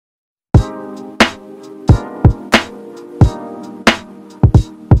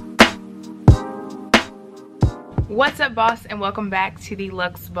What's up, boss, and welcome back to the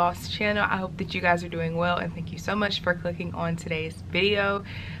Luxe Boss Channel. I hope that you guys are doing well, and thank you so much for clicking on today's video.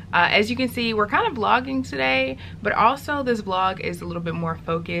 As you can see, we're kind of vlogging today, but also this vlog is a little bit more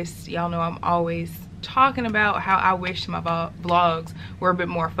focused. Y'all know I'm always talking about how I wish my vlogs were a bit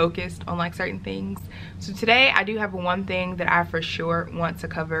more focused on like certain things. So today I do have one thing that I for sure want to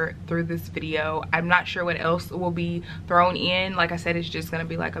cover through this video. I'm not sure what else will be thrown in. Like I said, it's just going to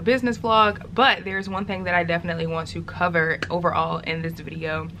be like a business vlog, but there's one thing that I definitely want to cover overall in this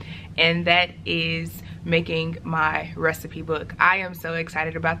video, and that is making my recipe book. I am so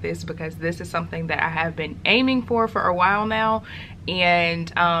excited about this because this is something that I have been aiming for a while now,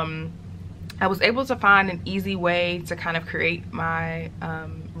 and I was able to find an easy way to kind of create my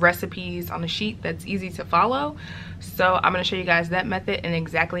recipes on a sheet that's easy to follow. So I'm going to show you guys that method and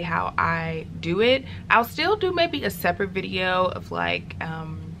exactly how I do it. I'll still do maybe a separate video of like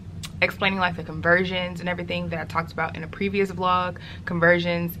explaining like the conversions and everything that I talked about in a previous vlog,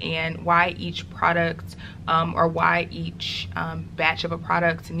 conversions and why each product or why each batch of a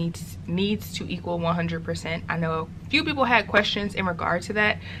product needs to equal 100%. I know a few people had questions in regard to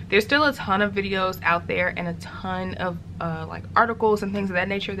that. There's still a ton of videos out there and a ton of like articles and things of that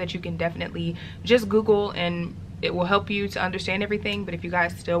nature that you can definitely just Google, and it will help you to understand everything. But if you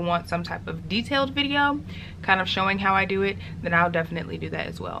guys still want some type of detailed video kind of showing how I do it, then I'll definitely do that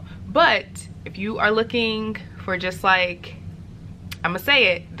as well. But if you are looking for just like, I'm gonna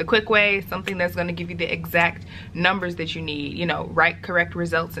say it the quick way, something that's gonna give you the exact numbers that you need, you know, right, correct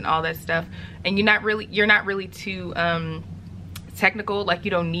results and all that stuff, and you're not really too technical, like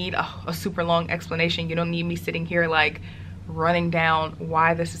you don't need a super long explanation, you don't need me sitting here like running down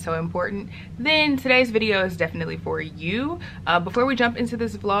why this is so important, then today's video is definitely for you. Before we jump into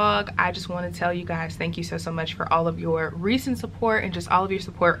this vlog, I just want to tell you guys thank you so much for all of your recent support and just all of your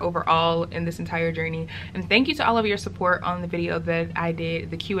support overall in this entire journey, and thank you to all of your support on the video that I did,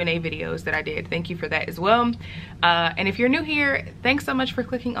 the Q&A videos that I did. Thank you for that as well. And if you're new here, thanks so much for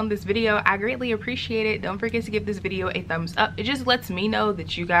clicking on this video. I greatly appreciate it. Don't forget to give this video a thumbs up. It just lets me know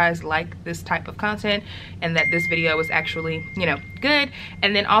that you guys like this type of content and that this video is actually, you know, good.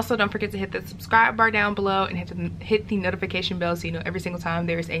 And then also don't forget to hit the subscribe bar down below and hit the notification bell so you know every single time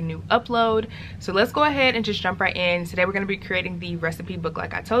there's a new upload. So let's go ahead and just jump right in. Today we're going to be creating the recipe book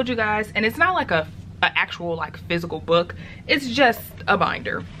like I told you guys, and it's not like a actual like physical book, it's just a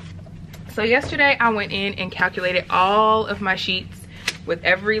binder. So yesterday I went in and calculated all of my sheets with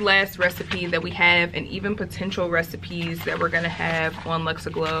every last recipe that we have, and even potential recipes that we're gonna have on Luxe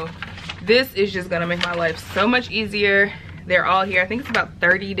Glow. This is just gonna make my life so much easier. They're all here. I think it's about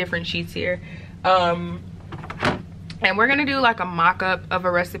 30 different sheets here. And we're gonna do like a mock-up of a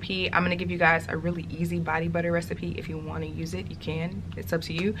recipe. I'm gonna give you guys a really easy body butter recipe. If you want to use it, you can, it's up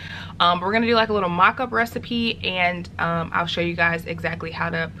to you. But we're gonna do like a little mock-up recipe, and I'll show you guys exactly how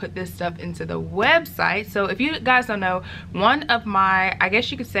to put this stuff into the website. So if you guys don't know, one of my, I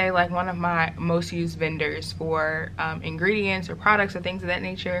guess you could say like one of my most used vendors for ingredients or products or things of that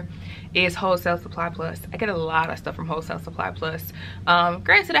nature is Wholesale Supply Plus. I get a lot of stuff from Wholesale Supply Plus.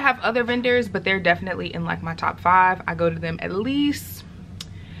 Granted, I have other vendors, but they're definitely in like my top 5. I go to them at least,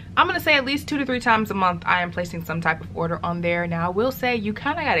 I'm gonna say at least 2 to 3 times a month. I am placing some type of order on there. Now I will say you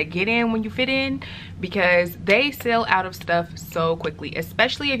kind of got to get in when you fit in, because they sell out of stuff so quickly,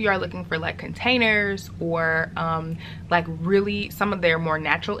 especially if you are looking for like containers or like really some of their more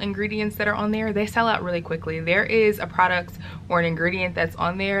natural ingredients that are on there. They sell out really quickly. There is a product or an ingredient that's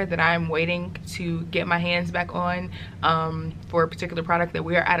on there that I'm waiting to get my hands back on for a particular product that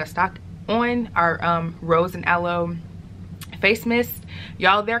we are out of stock on, our rose and aloe face mist.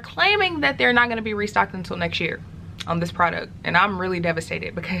 Y'all, they're claiming that they're not going to be restocked until next year on this product, and I'm really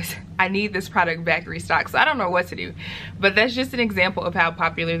devastated because I need this product back restocked. So I don't know what to do, but that's just an example of how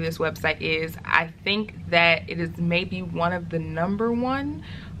popular this website is. I think that it is maybe one of the #1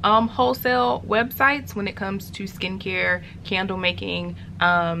 wholesale websites when it comes to skincare, candle making.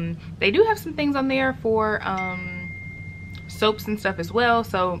 They do have some things on there for soaps and stuff as well.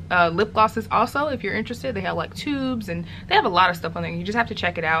 So lip glosses also, if you're interested. They have like tubes, and they have a lot of stuff on there. You just have to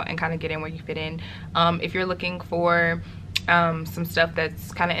check it out and kind of get in where you fit in. If you're looking for some stuff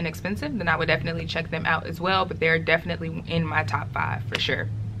that's kind of inexpensive, then I would definitely check them out as well, but they're definitely in my top 5 for sure.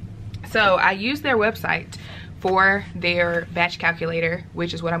 So I use their website for their batch calculator,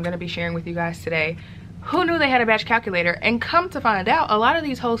 which is what I'm going to be sharing with you guys today. who knew they had a batch calculator? And come to find out, a lot of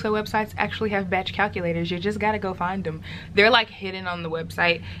these wholesale websites actually have batch calculators. You just gotta go find them. They're like hidden on the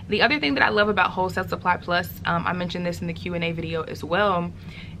website. The other thing that I love about Wholesale Supply Plus, I mentioned this in the Q&A video as well.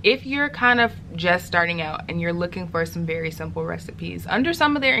 If you're kind of just starting out and you're looking for some very simple recipes, under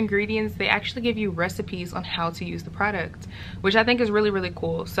some of their ingredients, they actually give you recipes on how to use the product, which I think is really, really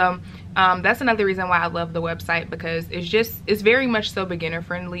cool. So that's another reason why I love the website, because it's very much so beginner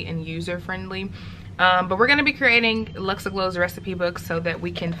friendly and user friendly. But we're going to be creating Luxe Glow's recipe book so that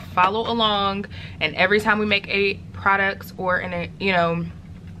we can follow along, and every time we make a product or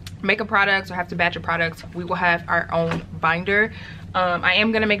make a product or have to batch a product, we will have our own binder. I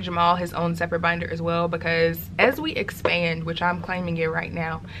am going to make Jamal his own separate binder as well, because as we expand, which I'm claiming it right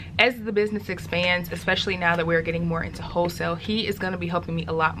now, as the business expands, especially now that we're getting more into wholesale, he is going to be helping me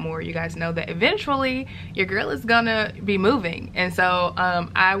a lot more. You guys know that eventually your girl is going to be moving, and so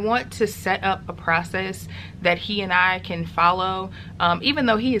I want to set up a process that he and I can follow, even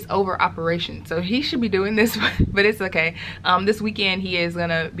though he is over operations, so he should be doing this, but it's okay. This weekend he is going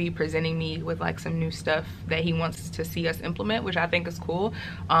to be presenting me with like some new stuff that he wants to see us implement, which I think is cool.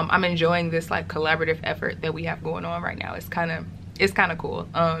 I'm enjoying this like collaborative effort that we have going on right now. It's kind of cool.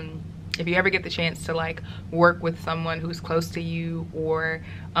 If you ever get the chance to like work with someone who's close to you, or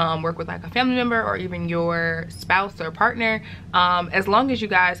work with like a family member or even your spouse or partner, as long as you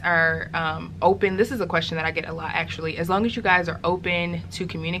guys are open, this is a question that I get a lot actually, as long as you guys are open to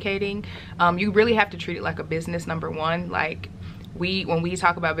communicating, you really have to treat it like a business. Number one, like when we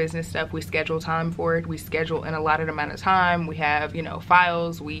talk about business stuff, we schedule time for it. We schedule an allotted amount of time. We have,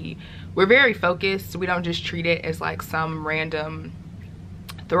 files. We're very focused. We don't just treat it as like some random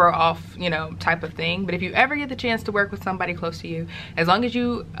throw off, type of thing. But if you ever get the chance to work with somebody close to you, as long as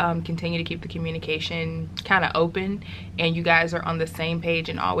you continue to keep the communication kind of open and you guys are on the same page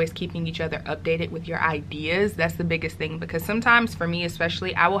and always keeping each other updated with your ideas, that's the biggest thing. Because sometimes, for me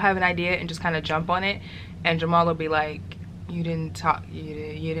especially, I will have an idea and just kind of jump on it, and Jamal will be like, you didn't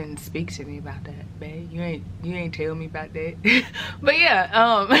you didn't speak to me about that, babe. You ain't tell me about that. But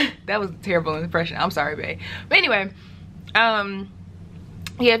yeah, that was a terrible impression. I'm sorry, babe. But anyway,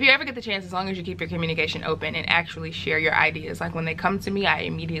 yeah, if you ever get the chance, as long as you keep your communication open and actually share your ideas, like when they come to me, I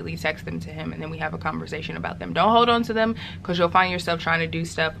immediately text them to him and then we have a conversation about them. Don't hold on to them, because you'll find yourself trying to do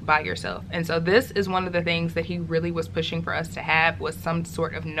stuff by yourself. And so this is one of the things that he really was pushing for us to have, was some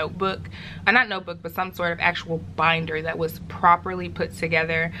sort of notebook, not notebook, but some sort of actual binder that was properly put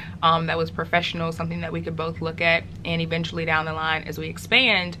together, that was professional, something that we could both look at, and eventually down the line as we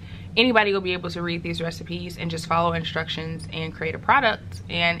expand, anybody will be able to read these recipes and just follow instructions and create a product,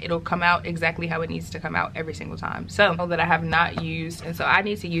 and it'll come out exactly how it needs to come out every single time. So that I have not used, and so I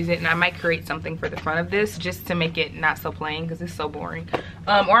need to use it, and I might create something for the front of this just to make it not so plain, because it's so boring,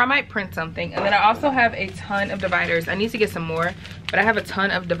 or I might print something. And then I also have a ton of dividers. I need to get some more, but I have a ton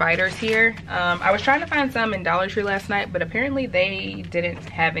of dividers here. I was trying to find some in Dollar Tree last night, but apparently they didn't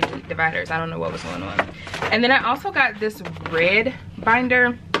have any dividers. I don't know what was going on. And then I also got this red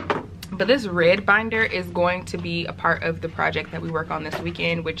binder. But this red binder is going to be a part of the project that we work on this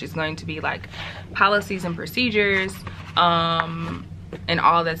weekend, which is going to be like policies and procedures, and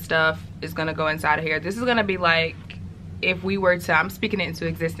all that stuff is going to go inside of here. This is going to be like, if we were to, I'm speaking it into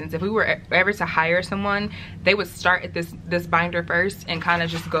existence, if we were ever to hire someone, they would start at this binder first and kind of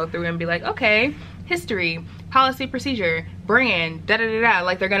just go through and be like, okay, history, policy, procedure, brand, da-da-da-da.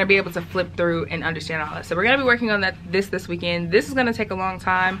 Like, they're going to be able to flip through and understand all that. So we're going to be working on this weekend. This is going to take a long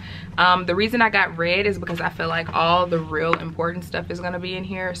time. The reason I got red is because I feel like all the real important stuff is going to be in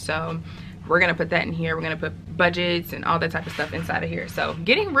here. So we're going to put that in here. We're going to put budgets and all that type of stuff inside of here. So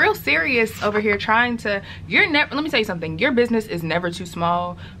getting real serious over here, trying to, let me tell you something. Your business is never too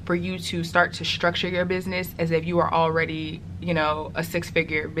small for you to start to structure your business as if you are already, a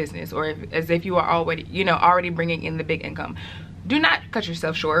six-figure business, or as if you are already, already bringing in the big income. Do not cut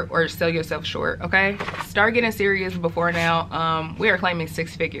yourself short or sell yourself short, okay? Start getting serious before now. We are claiming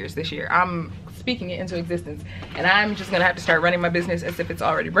 6 figures this year. I'm speaking it into existence, and I'm just gonna have to start running my business as if it's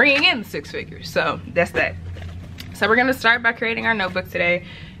already bringing in 6 figures. So that's that. So we're gonna start by creating our notebook today.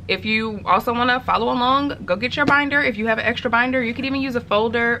 If you also want to follow along, go get your binder. If you have an extra binder, you could even use a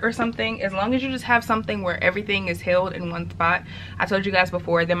folder or something, as long as you just have something where everything is held in one spot. I told you guys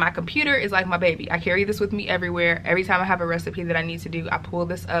before that my computer is like my baby. I carry this with me everywhere. Every time I have a recipe that I need to do, I pull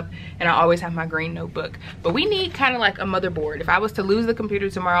this up, and I always have my green notebook. But we need kind of like a motherboard. If I was to lose the computer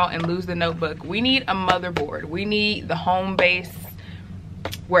tomorrow and lose the notebook, we need a motherboard. We need the home base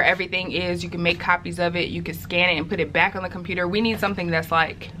where everything is. You can make copies of it, you can scan it and put it back on the computer. We need something that's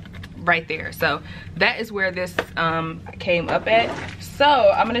like right there. So that is where this came up at. So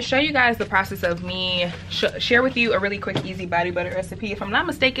I'm going to show you guys the process of me share with you a really quick easy body butter recipe. If I'm not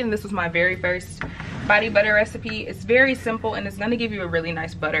mistaken, this was my very first body butter recipe. It's very simple and it's going to give you a really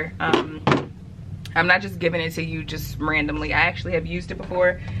nice butter. I'm not just giving it to you just randomly. I actually have used it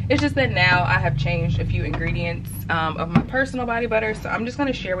before. It's just that now I have changed a few ingredients of my personal body butter. So I'm just going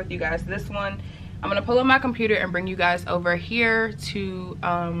to share with you guys this one. I'm going to pull up my computer and bring you guys over here to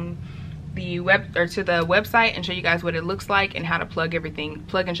the website and show you guys what it looks like and how to plug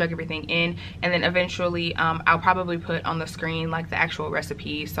and chug everything in. And then eventually I'll probably put on the screen like the actual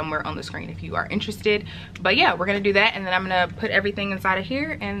recipe somewhere on the screen if you are interested. But yeah, we're going to do that, and then I'm going to put everything inside of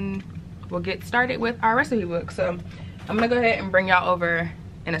here and we'll get started with our recipe book. So I'm gonna go ahead and bring y'all over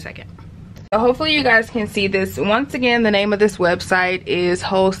in a second. So hopefully you guys can see this. Once again, the name of this website is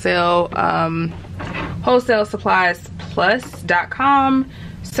wholesaleSuppliesPlus.com.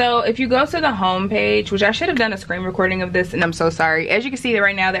 So if you go to the home page, which I should have done a screen recording of this and I'm so sorry. As you can see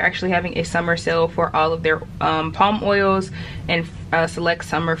right now, they're actually having a summer sale for all of their palm oils and select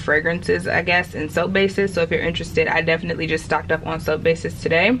summer fragrances, I guess, and soap bases. So if you're interested, I definitely just stocked up on soap bases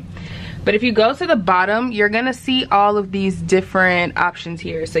today. But if you go to the bottom, you're gonna see all of these different options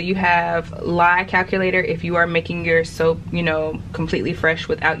here. So you have lye calculator if you are making your soap, you know, completely fresh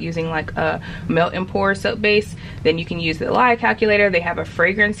without using like a melt and pour soap base, then you can use the lye calculator. They have a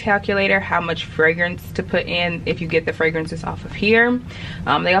fragrance calculator, how much fragrance to put in if you get the fragrances off of here.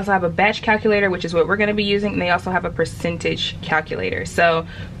 They also have a batch calculator, which is what we're gonna be using, and they also have a percentage calculator. So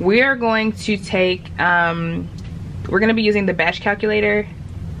we are going to take, we're gonna be using the batch calculator,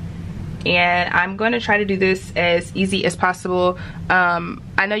 and I'm going to try to do this as easy as possible.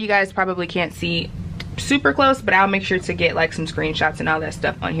 I know you guys probably can't see super close, but I'll make sure to get like some screenshots and all that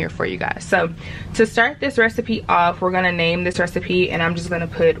stuff on here for you guys. So to start this recipe off, we're going to name this recipe, and I'm just going to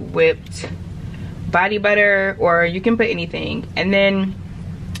put whipped body butter, or you can put anything. And then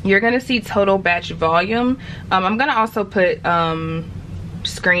you're going to see total batch volume. I'm going to also put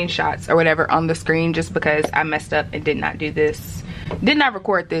screenshots or whatever on the screen, just because I messed up and did not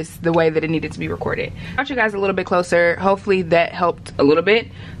record this the way that it needed to be recorded. I want you guys a little bit closer. Hopefully that helped a little bit.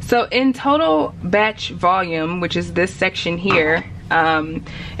 So in total batch volume, which is this section here,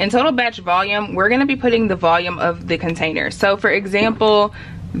 in total batch volume, we're going to be putting the volume of the container. So for example,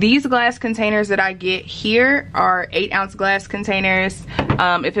 these glass containers that I get here are 8-ounce glass containers.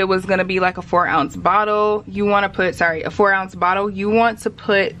 If it was going to be like a 4-ounce bottle, you want to put, sorry, a 4-ounce bottle, you want to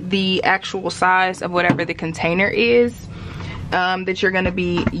put the actual size of whatever the container is that you're going to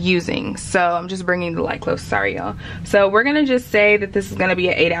be using. So I'm just bringing the light close, sorry y'all. So we're going to just say that this is going to be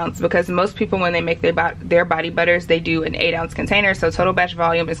an 8-ounce, because most people, when they make their body butters, they do an 8-ounce container. So total batch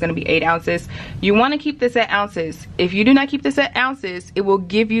volume is going to be 8 ounces. You want to keep this at ounces. If you do not keep this at ounces, it will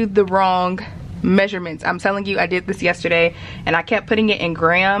give you the wrong measurements. I'm telling you, I did this yesterday and I kept putting it in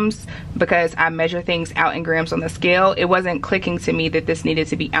grams because I measure things out in grams on the scale. It wasn't clicking to me that this needed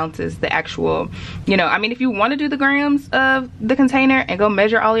to be ounces, the actual, you know, I mean, if you want to do the grams of the container and go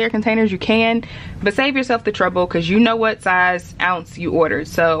measure all your containers, you can, but save yourself the trouble, because you know what size ounce you ordered.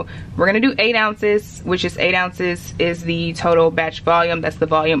 So we're gonna do 8 ounces, which is 8 ounces is the total batch volume. That's the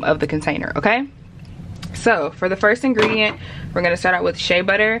volume of the container, okay? So for the first ingredient, we're going to start out with shea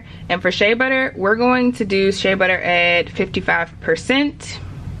butter. And for shea butter, we're going to do shea butter at 55%.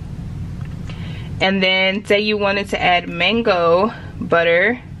 And then say you wanted to add mango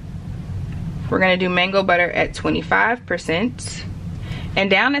butter, we're going to do mango butter at 25%. And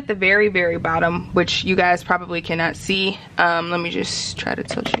down at the very, very bottom, which you guys probably cannot see, let me just try to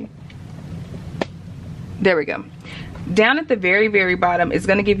tilt you. There we go. Down at the very, very bottom is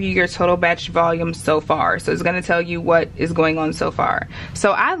going to give you your total batch volume so far. So it's going to tell you what is going on so far.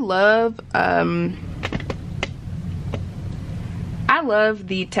 So I love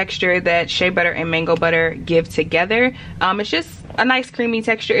the texture that shea butter and mango butter give together. It's just a nice creamy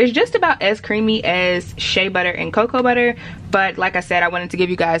texture. It's just about as creamy as shea butter and cocoa butter, but like I said, I wanted to give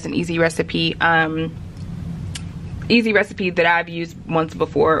you guys an easy recipe that I've used once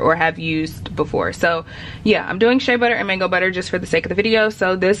before or have used before. So yeah, I'm doing shea butter and mango butter just for the sake of the video.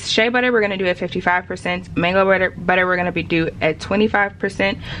 So this shea butter we're going to do at 55%, mango butter we're going to do at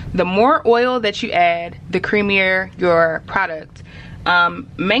 25%. The more oil that you add, the creamier your product.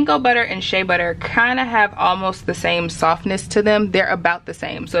 Mango butter and shea butter kind of have almost the same softness to them. They're about the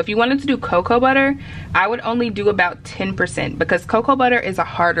same. So if you wanted to do cocoa butter, I would only do about 10%, because cocoa butter is a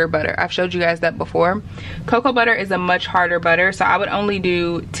harder butter. I've showed you guys that before. Cocoa butter is a much harder butter, so I would only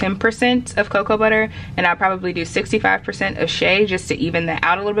do 10% of cocoa butter, and I'll probably do 65% of shea just to even that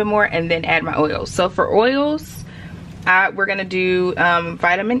out a little bit more, and then add my oils. So for oils, we're gonna do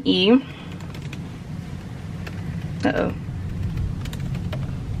vitamin E. We're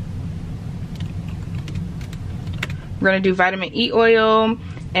gonna do vitamin E oil,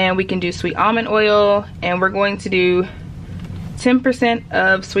 and we can do sweet almond oil, and we're going to do 10%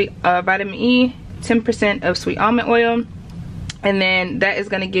 of sweet vitamin E, 10% of sweet almond oil, and then that is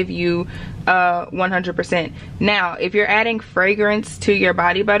going to give you 100%. Now if you're adding fragrance to your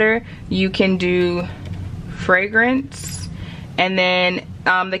body butter, you can do fragrance, and then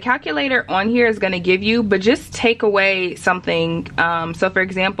the calculator on here is going to give you, but just take away something. So for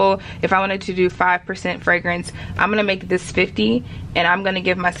example, if I wanted to do 5% fragrance, I'm going to make this 50, and I'm going to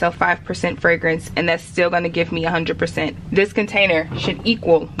give myself 5% fragrance, and that's still going to give me 100%. This container should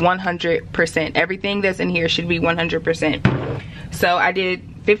equal 100%. Everything that's in here should be 100%. So I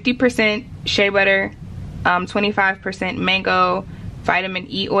did 50% shea butter, 25% mango, vitamin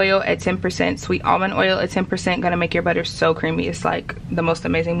E oil at 10%, sweet almond oil at 10%. Gonna make your butter so creamy. It's like the most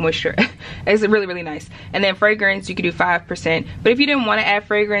amazing moisture. It's really, really nice. And then fragrance, you could do 5%. But if you didn't want to add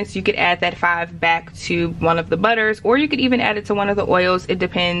fragrance, you could add that 5 back to one of the butters, or you could even add it to one of the oils. It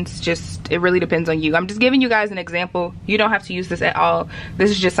depends. It really depends on you. I'm just giving you guys an example. You don't have to use this at all. This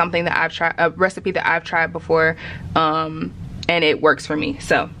is just something that I've tried, a recipe that I've tried before, and it works for me.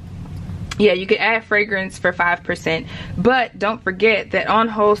 So yeah, you could add fragrance for 5%, but don't forget that on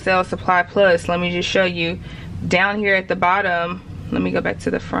Wholesale Supply Plus, let me just show you down here at the bottom. Let me go back to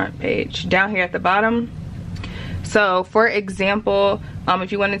the front page. Down here at the bottom, so for example,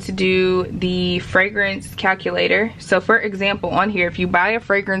 if you wanted to do the fragrance calculator, so for example on here, if you buy a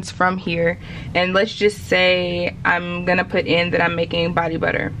fragrance from here, and let's just say I'm gonna put in that I'm making body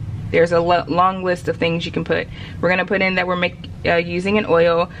butter. There's a long list of things you can put. We're gonna put in that we're using an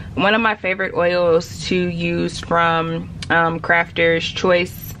oil. One of my favorite oils to use from Crafter's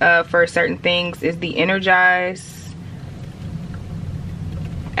Choice for certain things is the Energize.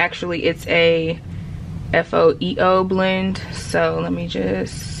 Actually, it's a FOEO blend. So let me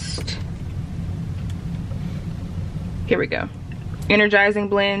just, here we go. Energizing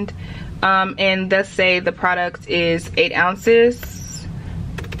blend. And let's say the product is 8 ounces.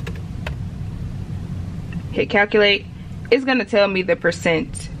 Hit calculate. It's going to tell me the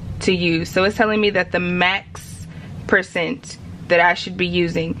percent to use. So it's telling me that the max percent that I should be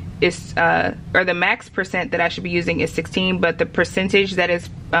using is or the max percent that I should be using is 16, but the percentage that is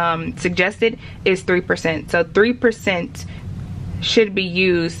suggested is 3%. So 3% should be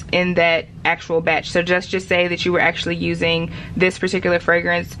used in that actual batch. So just say that you were actually using this particular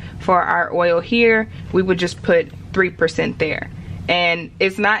fragrance for our oil here, we would just put 3% there. And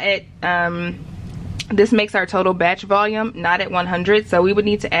it's not at this makes our total batch volume not at 100, so we would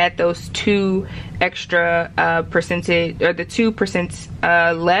need to add those 2 extra percentage, or the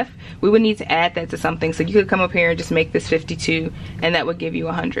 2% left. We would need to add that to something. So you could come up here and just make this 52, and that would give you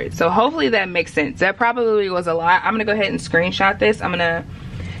 100. So hopefully that makes sense. That probably was a lot. I'm gonna go ahead and screenshot this. I'm gonna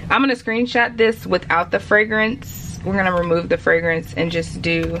screenshot this without the fragrance. We're gonna remove the fragrance and just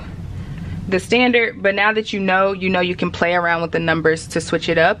do the standard. But now that you know you can play around with the numbers to switch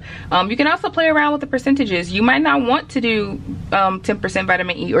it up. You can also play around with the percentages. You might not want to do 10%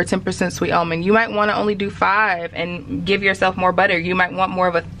 vitamin E or 10% sweet almond. You might want to only do 5 and give yourself more butter. You might want more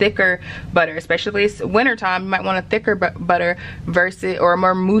of a thicker butter, especially it's winter time. You might want a thicker butter versus, or a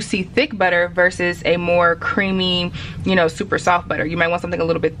more moussey thick butter versus a more creamy, you know, super soft butter. You might want something a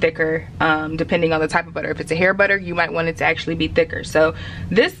little bit thicker, depending on the type of butter. If it's a hair butter, you might want it to actually be thicker. So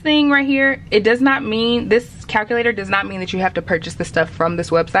this thing right here, it does not mean, this calculator does not mean that you have to purchase the stuff from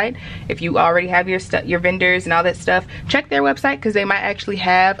this website. If you already have your vendors and all that stuff, check their website, because they might actually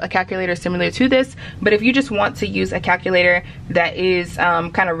have a calculator similar to this. But if you just want to use a calculator that is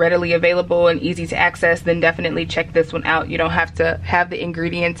kind of readily available and easy to access, then definitely check this one out. You don't have to have the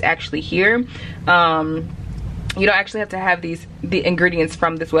ingredients actually here. You don't actually have to have the ingredients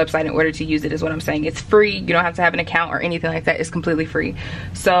from this website in order to use it, is what I'm saying. It's free. You don't have to have an account or anything like that. It's completely free.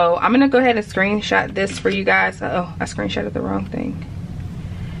 So I'm gonna go ahead and screenshot this for you guys. Oh, I screenshotted the wrong thing.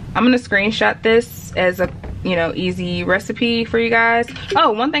 I'm gonna screenshot this as a, you know, easy recipe for you guys.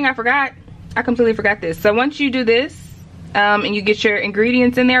 Oh, one thing I forgot. I completely forgot this. So once you do this, and you get your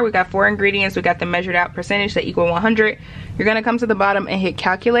ingredients in there, we got 4 ingredients. We got the measured out percentage that equal 100. You're gonna come to the bottom and hit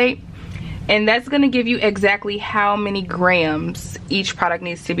calculate. and that's going to give you exactly how many grams each product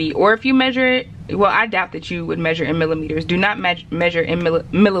needs to be. Or if you measure it, well, I doubt that you would measure in millimeters. Do not measure in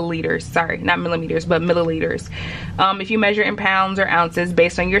milliliters. Sorry, not millimeters, but milliliters. If you measure in pounds or ounces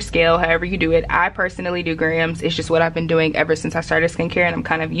based on your scale, however you do it. I personally do grams. It's just what I've been doing ever since I started skincare, and I'm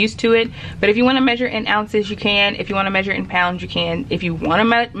kind of used to it. But if you want to measure in ounces, you can. If you want to measure in pounds, you can. If you want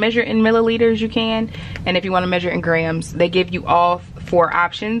to measure in milliliters, you can. And if you want to measure in grams, they give you all 4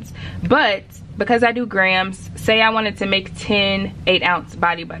 options. But because I do grams, say I wanted to make 10 8-ounce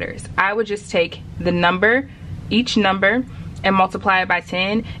body butters, I would just take the number, each number, and multiply it by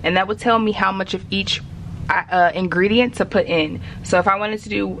 10, and that would tell me how much of each ingredient to put in. So if I wanted to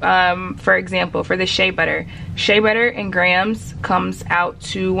do, for example, for the shea butter in grams comes out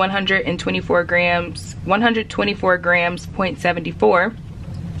to 124 grams, 0.74.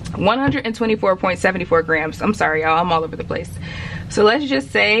 124.74 grams. I'm sorry, y'all, I'm all over the place. So let's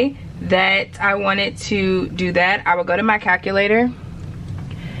just say that I wanted to do that. I would go to my calculator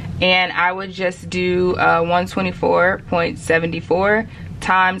and I would just do 124.74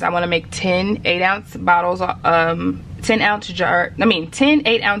 times, I want to make 10 8-ounce bottles, 10 8-ounce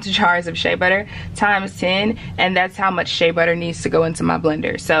jars of shea butter times 10, and that's how much shea butter needs to go into my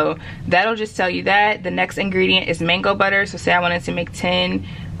blender. So that'll just tell you that. The next ingredient is mango butter. So say I wanted to make 10.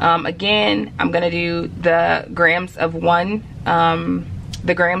 Again, I'm gonna do the grams of the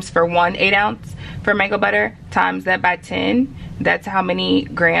grams for 1 8-ounce for mango butter, times that by 10. That's how many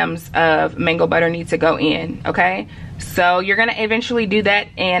grams of mango butter need to go in, okay? So you're gonna eventually do that,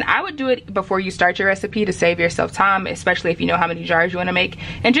 and I would do it before you start your recipe to save yourself time, especially if you know how many jars you wanna make,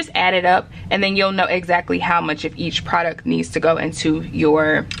 and just add it up, and then you'll know exactly how much of each product needs to go into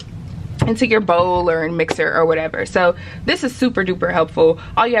your bowl or mixer or whatever. So this is super duper helpful.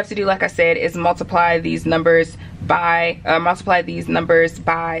 All you have to do, like I said, is multiply these numbers by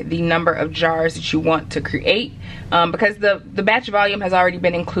the number of jars that you want to create, because the batch volume has already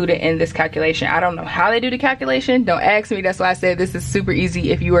been included in this calculation. I don't know how they do the calculation. Don't ask me. That's why I said this is super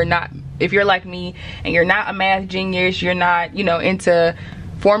easy. If you're like me and you're not a math genius, you're not, you know, into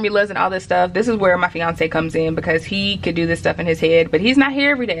formulas and all this stuff, this is where my fiance comes in, because he could do this stuff in his head, but he's not here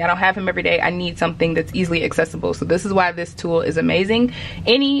every day. I don't have him every day. I need something that's easily accessible. So this is why this tool is amazing.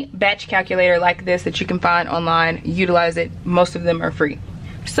 Any batch calculator like this that you can find online, utilize it. Most of them are free.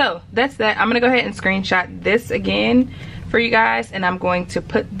 So that's that. I'm gonna go ahead and screenshot this again for you guys, and I'm going to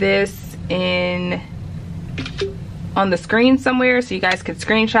put this in on the screen somewhere so you guys can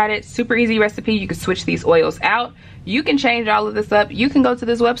screenshot it. Super easy recipe. You can switch these oils out. You can change all of this up. You can go to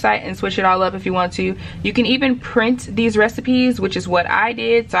this website and switch it all up if you want to. You can even print these recipes, which is what I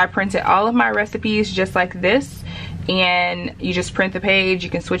did. So I printed all of my recipes just like this, and you just print the page.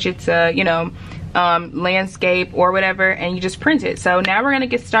 You can switch it to, you know, landscape or whatever, and you just print it. So now we're gonna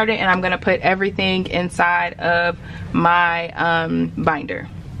get started, and I'm gonna put everything inside of my binder.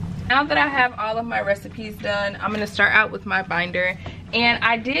 Now that I have all of my recipes done, I'm gonna start out with my binder. And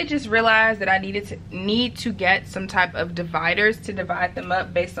I did just realize that I need to get some type of dividers to divide them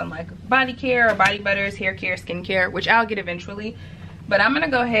up based on like body care or body butters, hair care, skin care, which I'll get eventually. But I'm gonna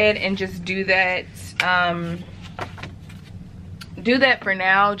go ahead and just do that for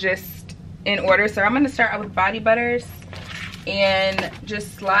now, just in order. So I'm gonna start out with body butters and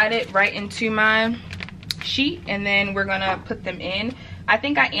just slide it right into my sheet, and then we're gonna put them in. I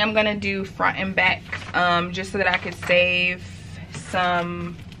think I am gonna do front and back, just so that I could save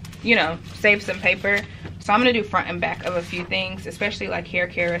some, you know, save some paper. So I'm gonna do front and back of a few things, especially like hair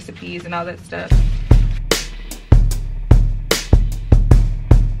care recipes and all that stuff.